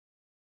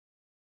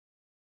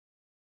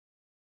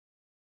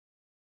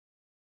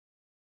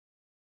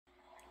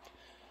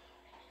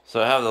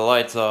So I have the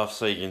lights off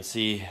so you can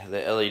see the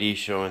LED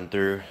showing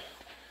through.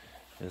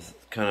 It's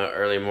kind of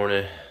early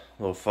morning,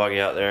 a little foggy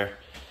out there.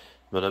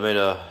 But I made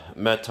a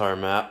METAR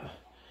map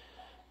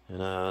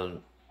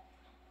and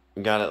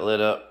got it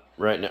lit up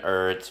right now,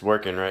 or it's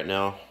working right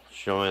now,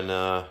 showing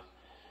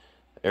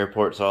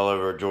airports all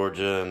over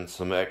Georgia and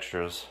some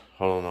extras.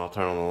 Hold on, I'll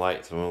turn on the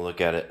lights and we'll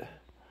look at it.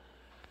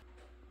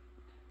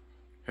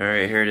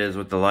 Alright, here it is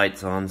with the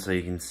lights on so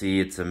you can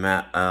see it's a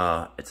map.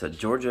 It's a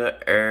Georgia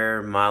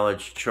air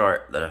mileage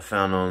chart that I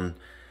found on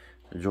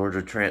the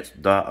Georgia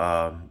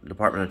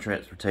Department of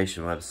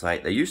Transportation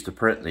website. They used to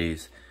print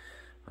these.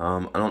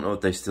 I don't know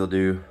if they still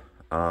do.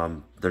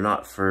 They're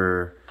not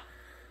for,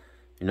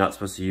 you're not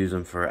supposed to use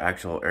them for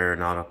actual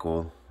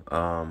aeronautical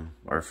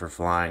or for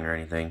flying or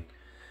anything.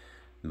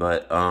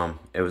 But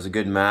it was a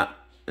good map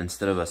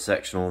instead of a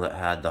sectional that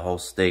had the whole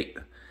state.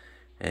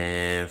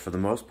 And for the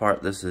most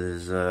part, this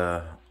is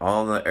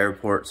all the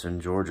airports in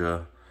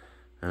Georgia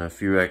and a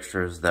few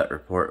extras that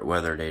report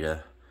weather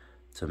data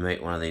to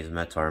make one of these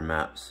METAR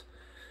maps.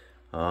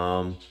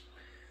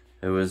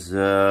 It was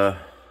a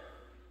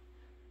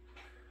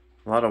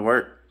lot of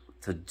work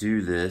to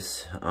do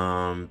this.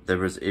 There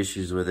was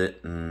issues with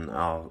it, and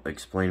I'll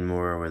explain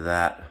more with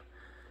that.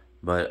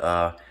 But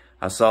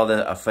I saw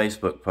a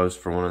Facebook post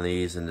for one of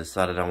these and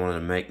decided I wanted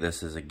to make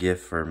this as a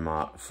gift for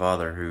my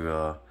father, who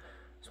has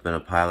been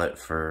a pilot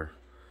for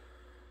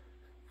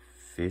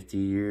 50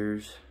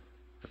 years,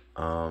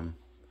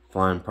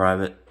 flying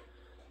private.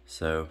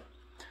 So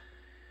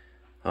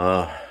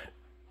I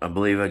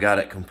believe I got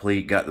it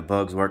complete, got the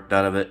bugs worked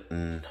out of it,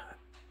 and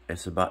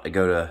it's about to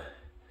go to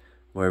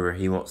wherever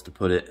he wants to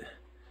put it.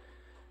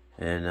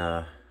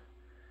 And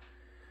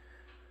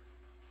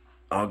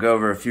I'll go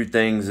over a few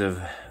things of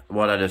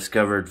what I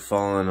discovered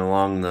following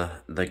along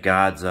the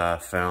guides I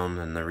found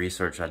and the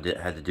research I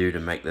had to do to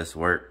make this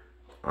work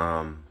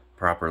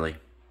properly.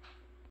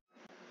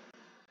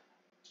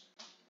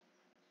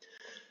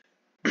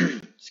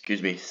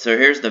 Excuse me. So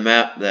here's the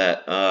map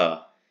that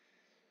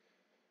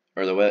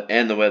or the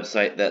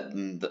website that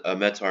a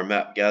METAR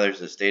map gathers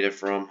this data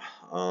from,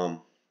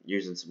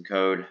 using some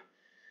code.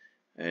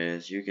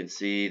 As you can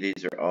see,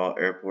 these are all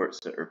airports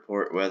that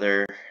report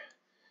weather,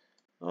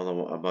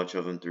 a bunch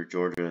of them through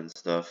Georgia and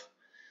stuff.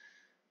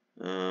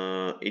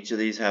 Each of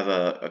these have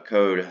a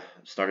code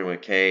starting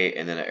with K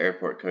and then an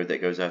airport code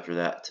that goes after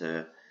that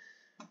to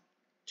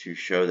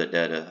show the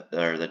data,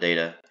 or the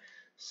data,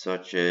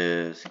 such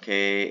as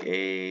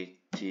KATL.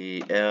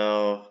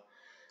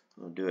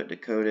 I'll do it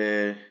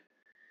decoded.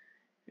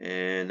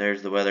 And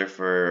there's the weather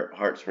for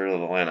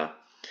Hartsville, Atlanta.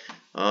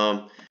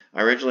 I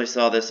originally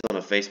saw this on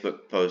a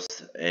Facebook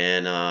post,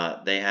 and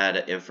they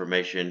had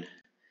information,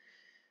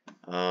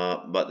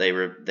 but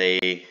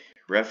they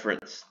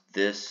referenced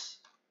this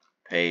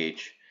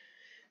page,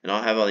 and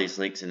I'll have all these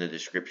links in the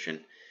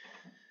description.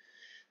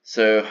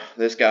 So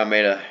this guy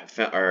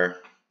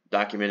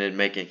documented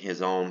making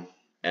his own,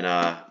 and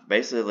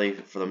basically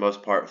for the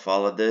most part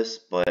followed this,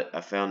 but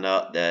I found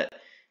out that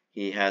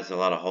he has a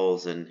lot of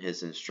holes in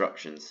his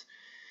instructions.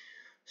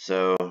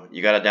 So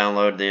you got to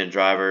download the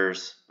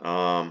drivers.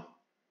 You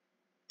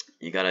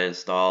got to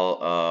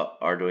install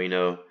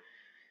Ardiuno,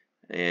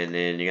 and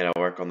then you got to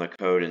work on the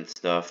code and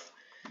stuff.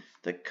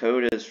 The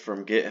code is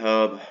from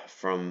GitHub,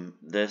 from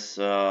this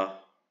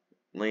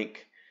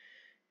link,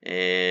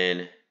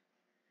 and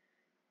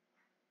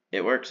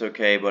it works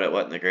okay, but it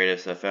wasn't the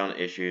greatest. I found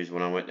issues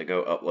when I went to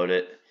go upload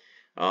it.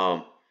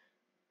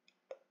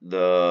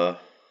 The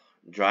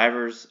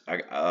drivers, I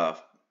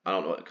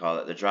don't know what to call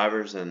it. The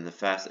drivers and the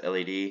fast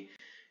LED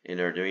in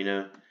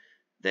Arduino,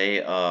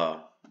 they've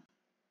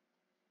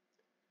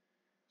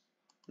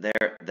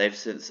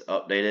since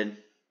updated.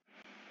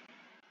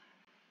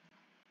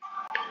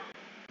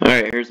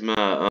 Alright, here's my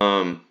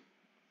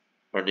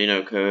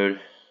Arduino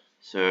code.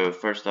 So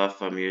first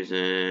off, I'm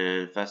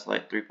using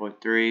Fastlight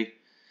 3.3,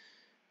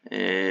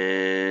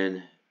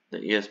 and the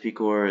ESP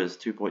core is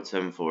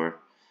 2.74.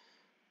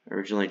 I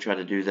originally tried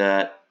to do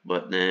that,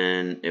 but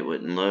then it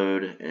wouldn't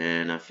load,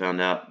 and I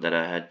found out that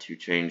I had to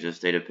change this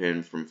data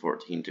pin from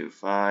 14 to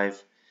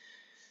 5,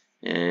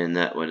 and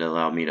that would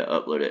allow me to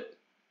upload it.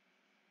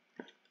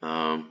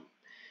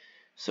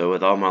 So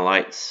with all my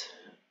lights,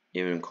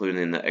 even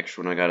including the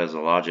extra one I got as a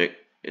logic,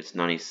 it's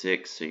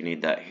 96, so you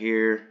need that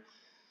here.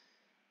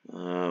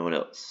 What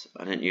else?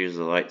 I didn't use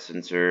the light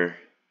sensor.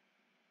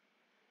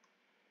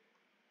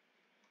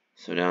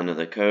 So down to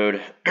the code.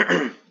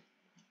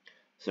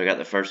 So I got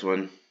the first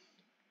one.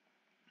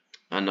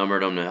 I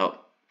numbered them to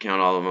help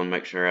count all of them,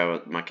 make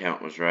sure my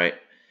count was right,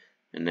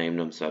 and named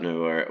them so I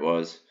knew where it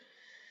was.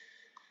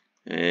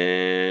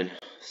 And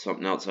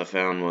something else I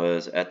found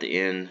was at the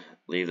end,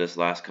 leave this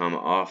last comma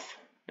off.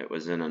 It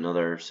was in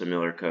another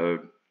similar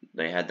code.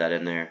 They had that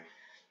in there.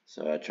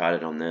 So I tried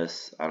it on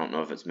this. I don't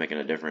know if it's making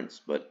a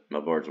difference, but my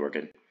board's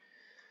working.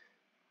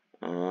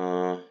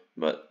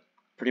 But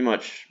pretty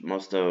much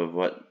most of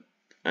what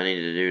I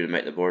needed to do to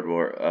make the board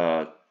work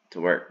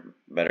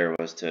better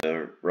was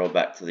to roll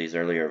back to these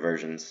earlier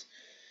versions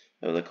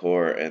of the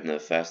core and the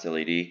fast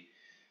LED.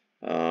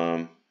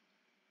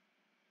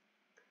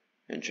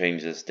 and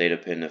change this data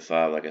pin to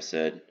 5, like I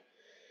said.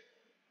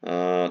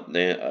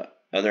 The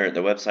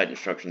website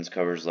instructions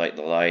covers like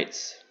the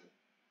lights.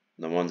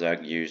 The ones I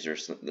used are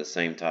the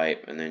same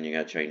type, and then you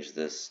gotta change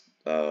this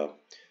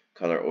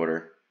color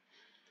order.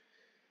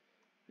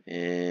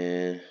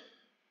 And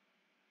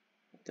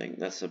I think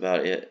that's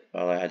about it.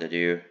 All I had to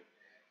do.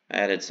 I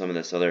added some of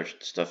this other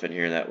stuff in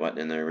here that wasn't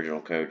in the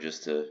original code,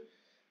 just to, in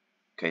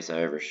case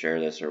I ever share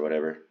this or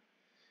whatever.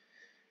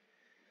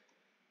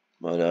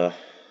 But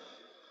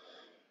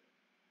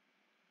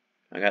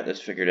I got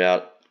this figured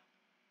out.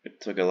 It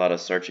took a lot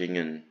of searching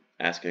and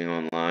asking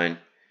online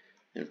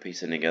and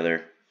piecing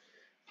together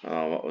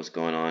what was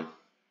going on.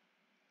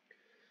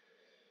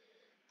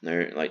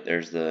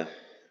 There's the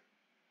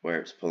where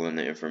it's pulling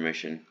the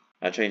information.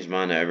 I changed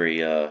mine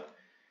to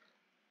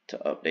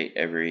update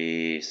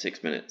every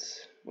 6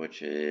 minutes,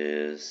 which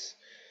is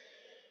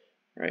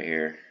right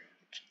here.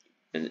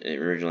 And it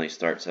originally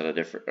starts at a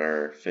different,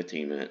 or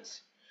 15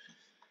 minutes.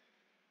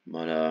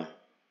 But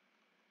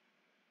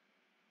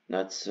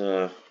that's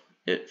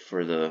it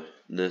for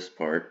this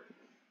part.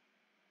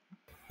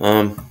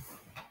 Alright,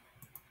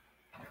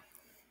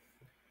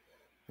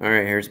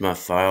 here's my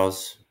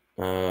files.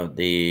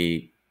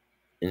 The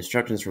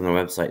instructions from the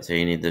website say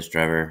you need this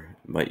driver,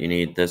 but you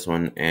need this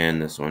one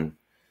and this one.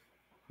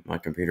 My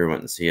computer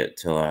wouldn't see it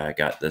till I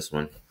got this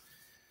one.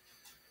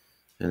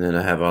 And then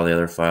I have all the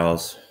other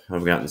files.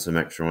 I've gotten some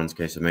extra ones in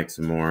case I make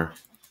some more.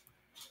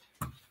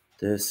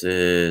 This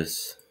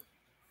is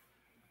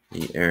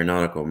the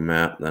aeronautical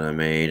map that I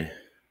made,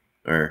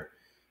 or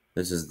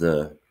this is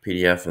the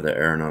PDF of the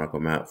aeronautical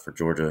map for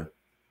Georgia,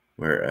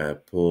 where I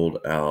pulled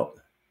out,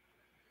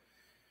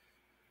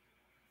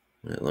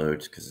 when it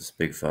loads because it's a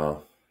big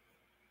file,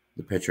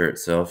 the picture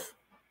itself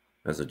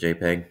as a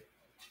JPEG.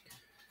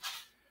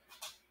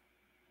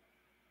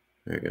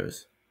 There it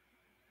goes.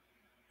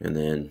 And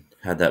then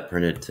had that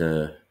printed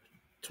to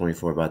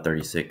 24 by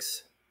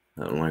 36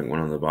 at like one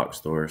of the box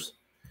stores.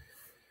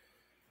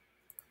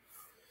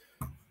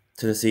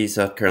 Tennessee,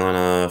 South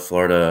Carolina,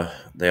 Florida,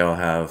 they all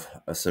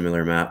have a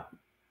similar map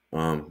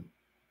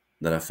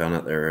that I found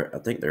at I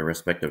think their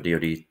respective DOT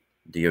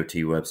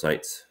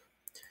websites.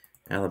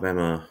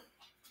 Alabama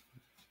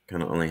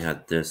kind of only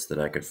had this that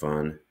I could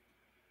find.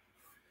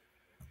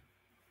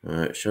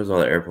 It shows all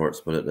the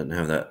airports, but it didn't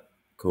have that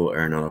cool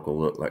aeronautical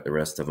look like the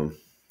rest of them.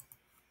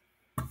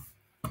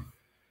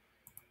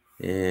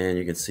 And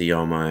you can see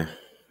all my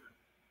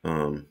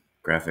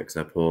graphics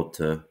I pulled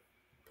to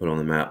put on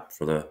the map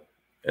for the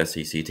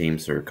SEC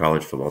teams or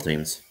college football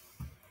teams.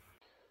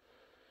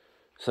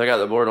 So I got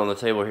the board on the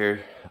table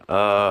here.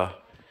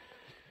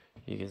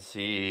 You can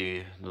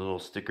see the little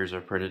stickers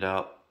are printed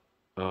out.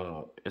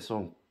 It's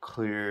on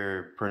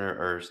clear printer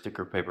or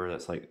sticker paper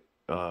that's like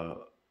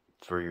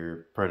for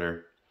your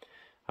printer.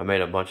 I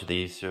made a bunch of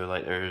these. So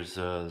like there's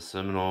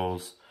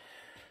Seminoles.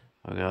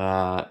 I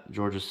got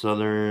Georgia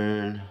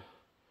Southern,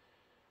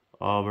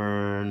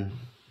 Auburn,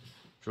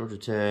 Georgia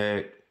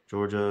Tech,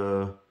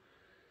 Georgia,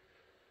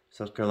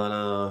 South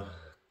Carolina,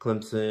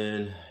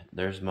 Clemson.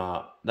 There's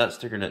that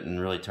sticker didn't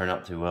really turn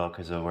out too well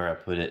because of where I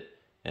put it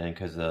and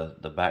because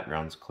the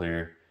background's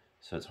clear,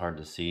 so it's hard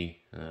to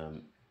see.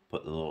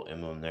 Put the little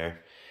emblem there.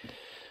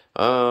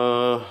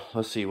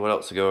 Let's see what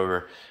else to go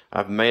over.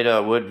 I've made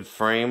a wood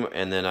frame,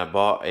 and then I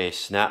bought a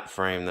snap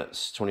frame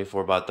that's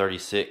 24 by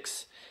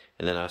 36,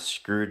 and then I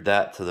screwed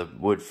that to the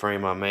wood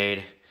frame I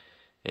made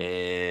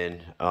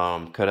and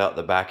cut out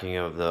the backing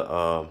of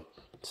the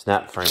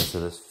snap frame so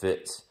this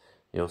fits.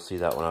 You'll see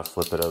that when I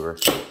flip it over.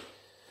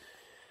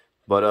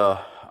 But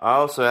I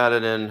also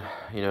added in,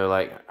 you know,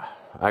 like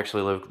I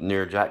actually live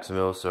near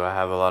Jacksonville, so I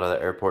have a lot of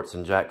the airports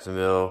in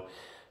Jacksonville.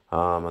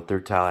 I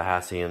threw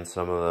Tallahassee and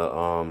some of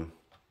the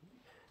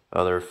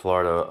other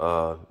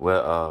Florida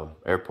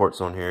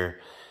airports on here.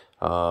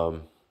 I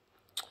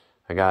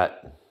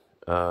got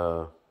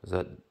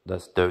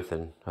that's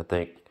Dothan, I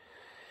think.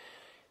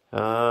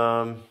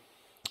 And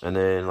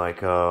then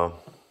like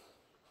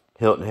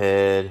Hilton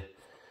Head,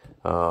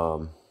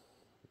 the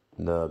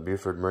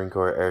Buford Marine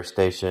Corps Air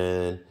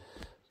Station,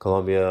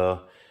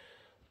 Columbia.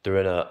 Threw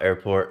in an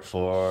airport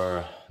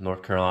for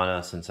North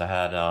Carolina since I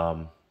had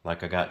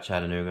like I got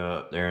Chattanooga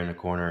up there in the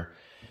corner,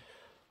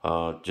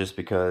 just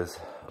because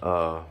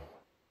I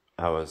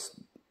was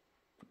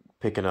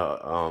picking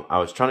up, I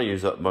was trying to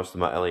use up most of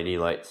my LED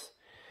lights.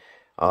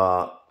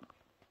 Oh,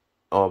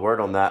 a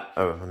word on that.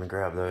 Oh, let me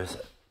grab those.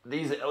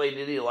 These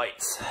LED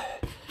lights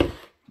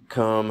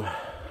come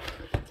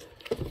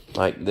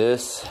like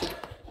this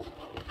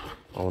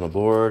on a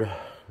board.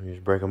 You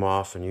just break them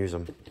off and use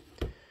them.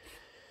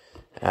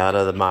 Out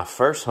of my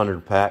first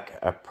 100 pack,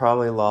 I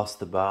probably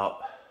lost about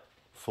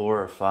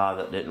 4 or 5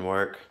 that didn't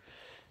work,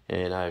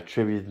 and I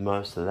attributed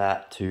most of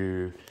that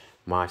to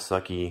my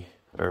sucky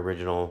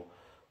original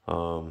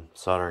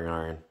soldering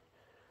iron.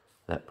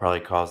 That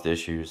probably caused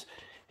issues,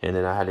 and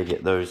then I had to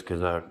get those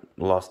because I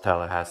lost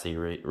Tallahassee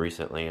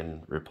recently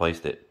and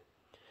replaced it.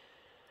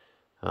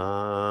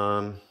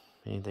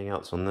 Anything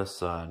else on this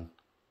side?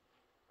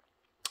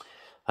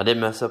 I did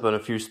mess up in a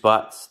few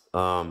spots,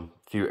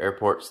 few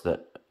airports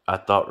that I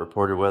thought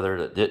reported weather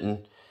that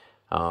didn't.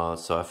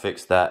 So I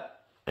fixed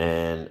that,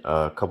 and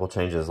a couple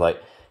changes,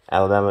 like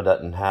Alabama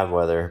doesn't have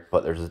weather,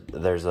 but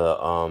there's a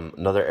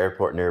another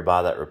airport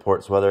nearby that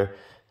reports weather.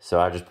 So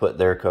I just put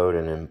their code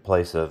in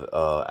place of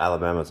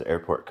Alabama's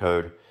airport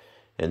code.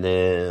 And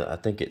then I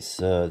think it's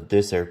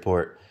this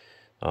airport.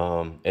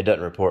 It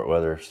doesn't report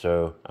weather,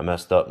 so I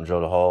messed up and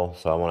drilled a hole.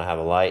 So I want to have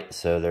a light.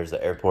 So there's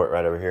the airport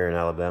right over here in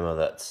Alabama.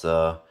 That's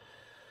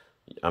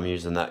I'm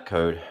using that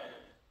code.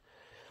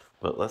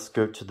 But let's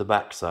go to the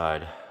back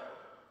side.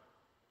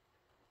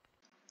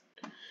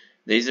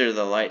 These are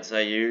the lights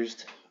I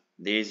used.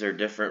 These are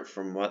different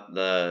from what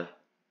the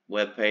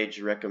web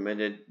page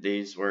recommended.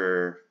 These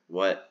were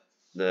what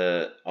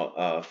the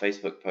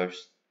Facebook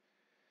post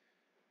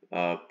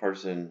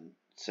person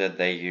said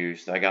they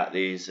used. I got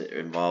these. It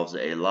involves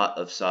a lot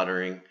of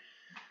soldering,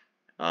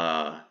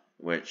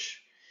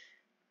 which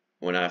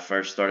when I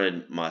first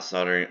started my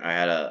soldering, I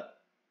had a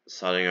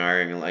soldering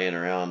iron laying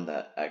around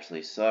that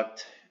actually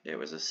sucked. It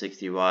was a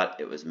 60 watt.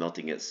 It was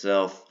melting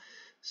itself,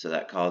 so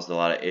that caused a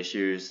lot of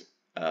issues.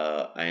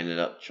 I ended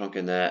up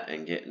chunking that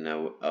and getting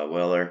a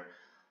weller.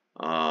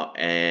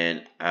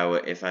 And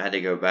if I had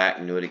to go back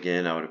and do it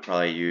again, I would have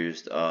probably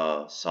used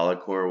solid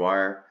core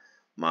wire.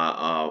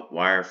 My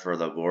wire for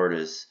the board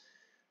is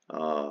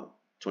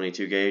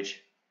 22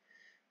 gauge,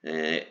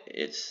 and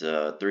it's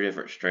 3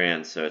 different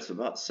strands, so it's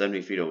about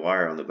 70 feet of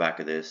wire on the back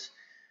of this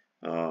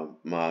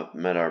my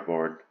METAR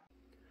board.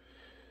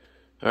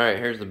 Alright,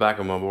 here's the back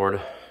of my board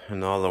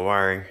and all the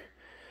wiring.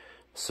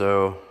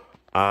 So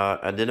I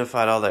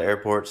identified all the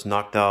airports,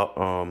 knocked out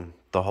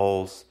the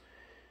holes,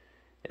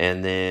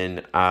 and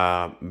then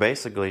I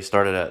basically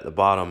started at the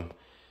bottom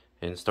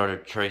and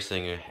started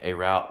tracing a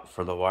route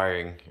for the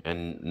wiring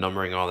and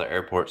numbering all the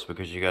airports,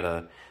 because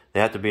they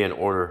have to be in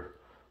order,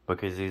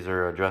 because these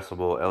are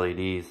addressable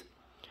LEDs.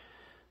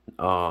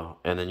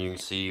 And then you can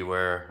see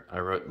where I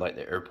wrote like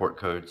the airport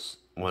codes.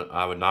 When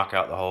I would knock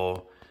out the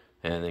hole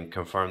and then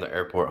confirm the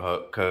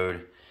airport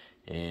code,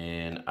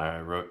 and I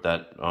wrote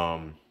that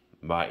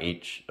by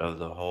each of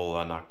the hole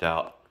I knocked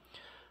out.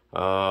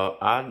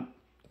 I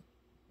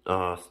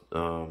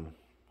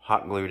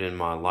hot glued in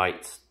my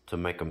lights to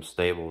make them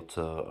stable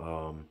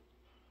to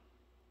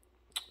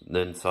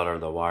then solder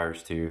the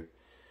wires to.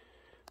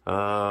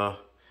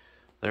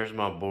 There's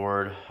my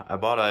board. I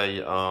bought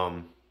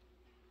a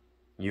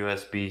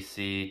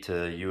USB-C to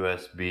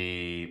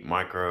USB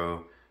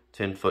micro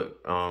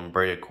 10-foot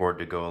braided cord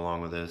to go along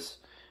with this.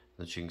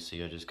 As you can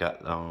see, I just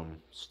got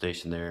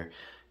stationed there.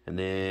 And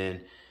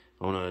then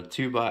on a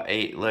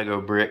 2x8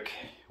 Lego brick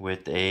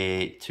with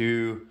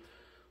two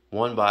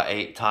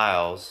 1x8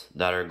 tiles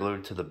that are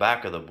glued to the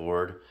back of the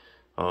board.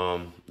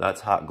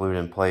 That's hot glued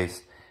in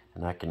place,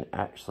 and I can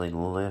actually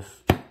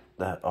lift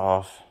that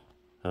off.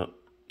 Oh,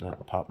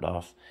 that popped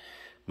off.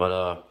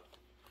 But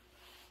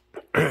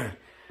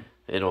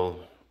it'll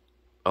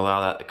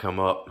allow that to come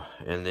up.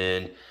 And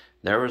then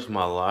there was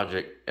my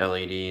logic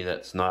LED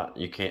that's not,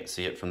 you can't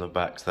see it from the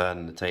back side,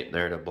 and the tape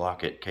there to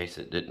block it in case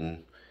it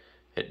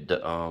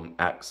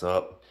acts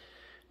up.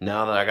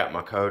 Now that I got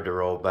my code to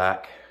roll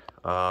back,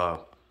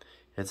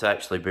 it's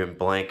actually been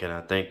blank, and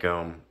I think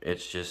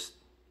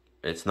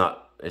it's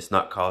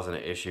not causing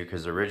an issue,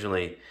 because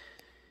originally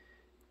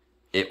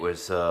it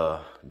was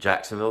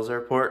Jacksonville's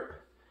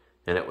airport,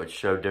 and it would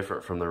show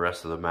different from the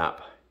rest of the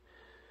map.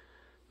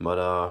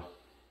 But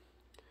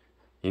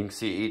you can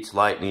see each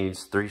light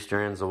needs 3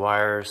 strands of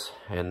wires,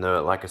 and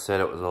like I said,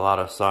 it was a lot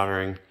of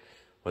soldering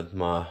with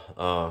my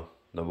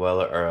the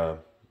weller, or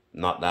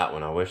not that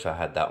one. I wish I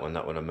had that one.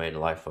 That would have made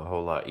life a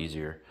whole lot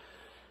easier.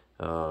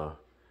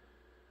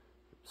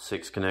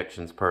 6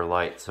 connections per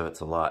light, so it's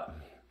a lot.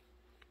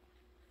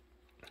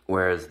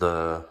 Whereas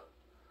the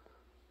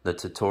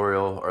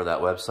tutorial or that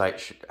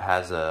website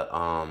has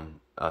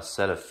a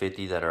set of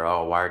 50 that are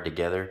all wired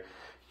together.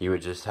 You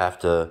would just have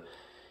to,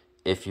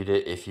 if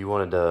you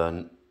wanted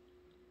to,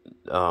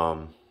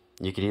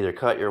 you could either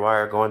cut your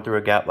wire going through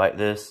a gap like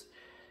this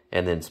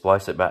and then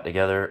splice it back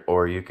together,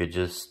 or you could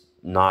just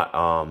not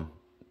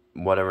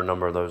whatever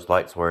number of those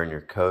lights were in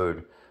your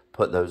code,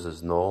 put those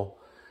as null.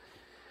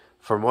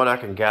 From what I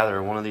can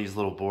gather, one of these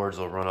little boards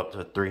will run up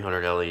to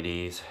 300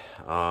 LEDs.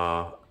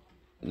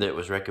 It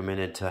was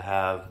recommended to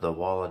have the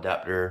wall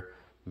adapter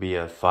be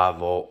a 5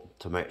 volt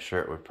to make sure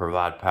it would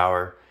provide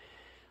power.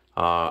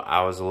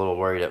 I was a little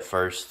worried at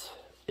first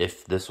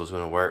if this was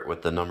going to work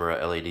with the number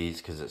of LEDs,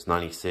 because it's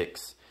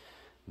 96.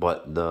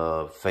 But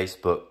the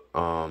Facebook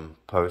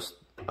post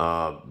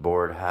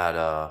board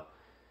had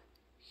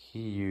he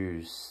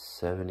used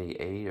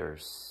 78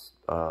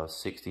 or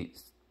 60,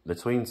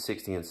 between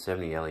 60 and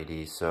 70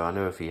 LEDs. So I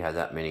knew if he had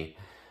that many,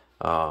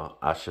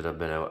 I should have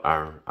been,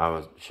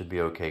 should be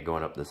okay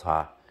going up this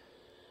high.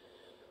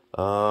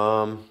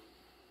 You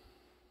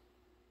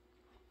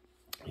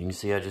can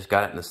see I just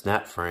got it in the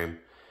snap frame.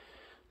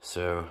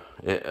 So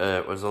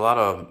it was a lot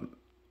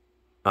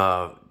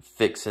of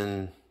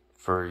fixing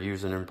for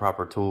using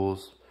improper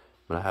tools,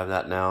 but I have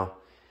that now,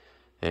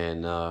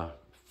 and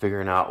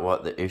figuring out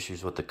what the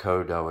issues with the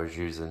code I was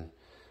using.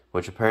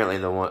 which apparently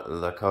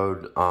the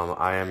code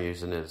I am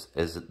using is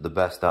the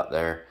best out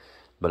there.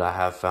 But I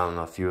have found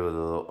a few of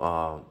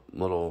the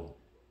little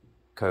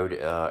code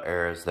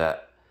errors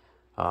that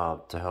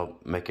to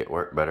help make it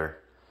work better.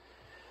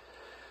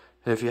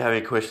 If you have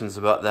any questions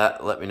about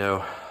that, let me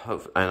know,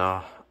 and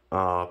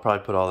I'll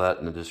probably put all that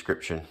in the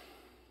description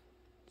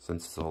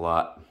since it's a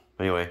lot.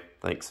 Anyway,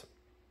 thanks.